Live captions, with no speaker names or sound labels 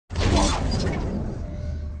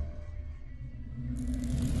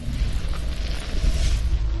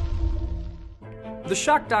The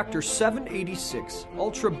Shock Doctor 786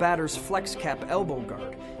 Ultra Batters Flex Cap Elbow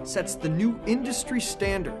Guard sets the new industry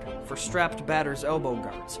standard for strapped batter's elbow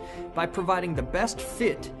guards by providing the best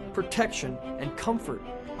fit, protection, and comfort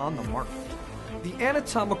on the market. The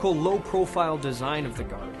anatomical low profile design of the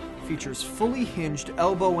guard features fully hinged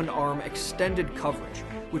elbow and arm extended coverage,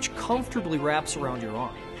 which comfortably wraps around your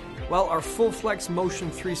arm, while our full flex motion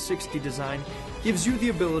 360 design gives you the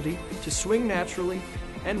ability to swing naturally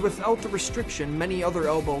and without the restriction many other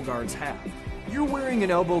elbow guards have. You're wearing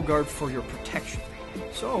an elbow guard for your protection,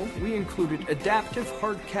 so we included adaptive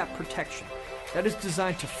hard cap protection that is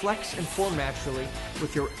designed to flex and form naturally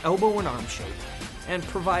with your elbow and arm shape and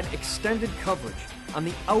provide extended coverage on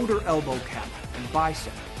the outer elbow cap and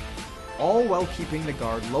bicep, all while keeping the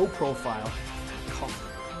guard low profile and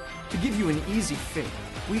comfortable. To give you an easy fit,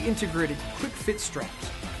 we integrated quick fit straps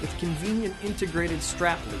with convenient integrated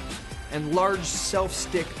strap loops and large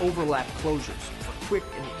self-stick overlap closures for quick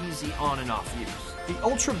and easy on and off use. The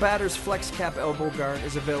Ultra Batters Flex Cap Elbow Guard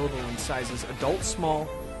is available in sizes adult small,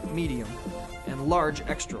 medium, and large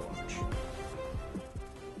extra large.